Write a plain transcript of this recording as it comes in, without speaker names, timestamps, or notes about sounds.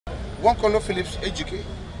One Colonel Phillips, AGK.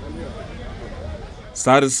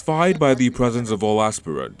 Satisfied by the presence of all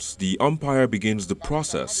aspirants, the umpire begins the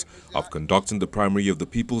process of conducting the primary of the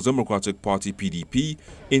People's Democratic Party (PDP)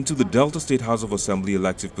 into the Delta State House of Assembly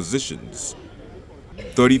elective positions.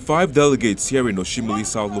 35 delegates here in Oshimili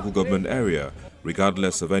South Local Government Area,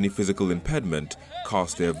 regardless of any physical impediment,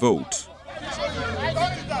 cast their vote.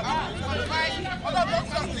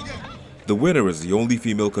 The winner is the only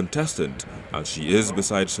female contestant, and she is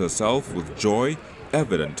beside herself with joy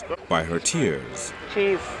evident by her tears.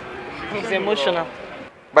 She's emotional.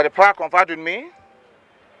 By the power conferred on me,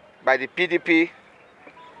 by the PDP,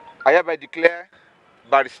 I hereby declare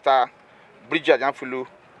Barrister Bridget Yanfulu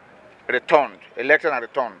elected and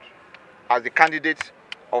returned as the candidate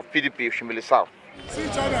of PDP Oshimili South.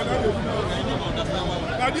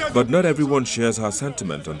 But not everyone shares her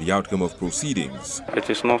sentiment on the outcome of proceedings. It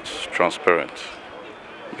is not transparent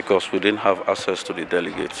because we didn't have access to the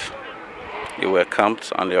delegates. They were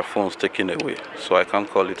camped and their phones taken away, so I can't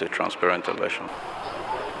call it a transparent election.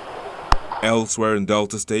 Elsewhere in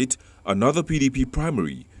Delta State, another PDP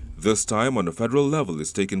primary, this time on a federal level,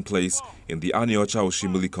 is taking place in the Aniocha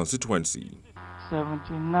Oshimili constituency.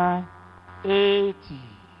 79, 80.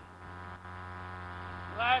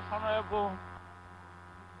 Right Honorable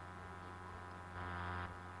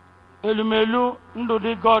Elumelu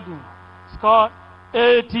Ndodi Gordon scored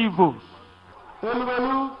 80 votes.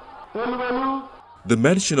 The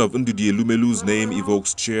mention of Ndudi Elumelu's name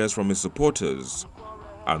evokes cheers from his supporters,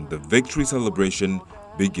 and the victory celebration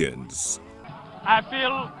begins. I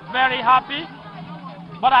feel very happy,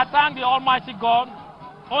 but I thank the Almighty God.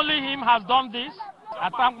 Only Him has done this. I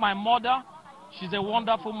thank my mother. She's a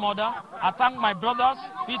wonderful mother. I thank my brothers,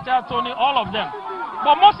 Peter, Tony, all of them.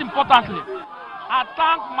 But most importantly, I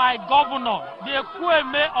thank my governor, the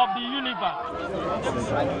Ekweme of the universe.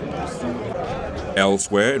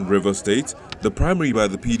 Elsewhere in River State, the primary by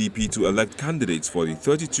the PDP to elect candidates for the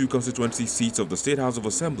 32 constituency seats of the State House of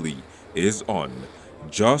Assembly is on.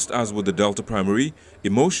 Just as with the Delta primary,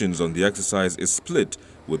 emotions on the exercise is split,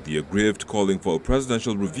 with the aggrieved calling for a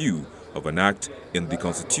presidential review of an act in the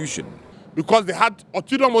Constitution. Because they had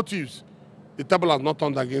ulterior motives, the table has not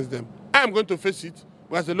turned against them. I am going to face it.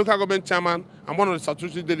 As a local government chairman, I'm one of the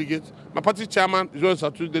statutory delegates. My party chairman is one of the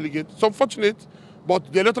statutory delegates. It's unfortunate,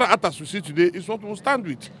 but the electoral act as we see today is what we'll stand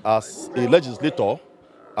with. As a legislator,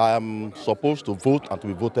 I am supposed to vote and to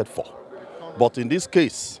be voted for. But in this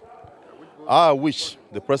case, I wish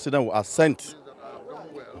the president will assent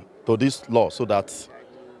to this law so that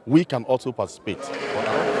we can also participate.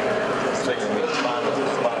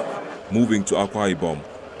 Moving to Akwa Ibom,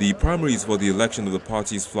 the primaries for the election of the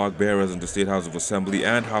party's flag bearers in the State House of Assembly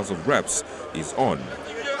and House of Reps is on.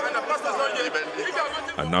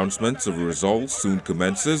 Announcements of the results soon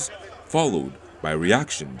commences, followed by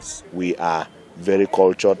reactions. We are very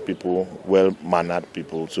cultured people, well-mannered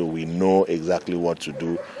people, so we know exactly what to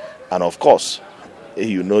do. And of course,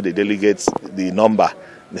 you know the delegates, the number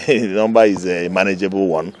is a manageable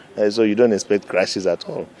one, so you don't expect crashes at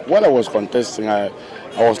all. When I was contesting, I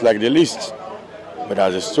was like the least. But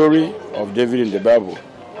there's a story of David in the Bible,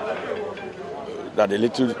 that the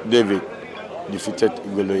little David defeated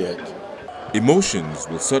Goliath. Emotions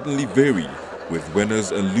will certainly vary with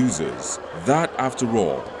winners and losers. That, after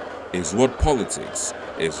all, is what politics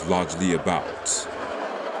is largely about.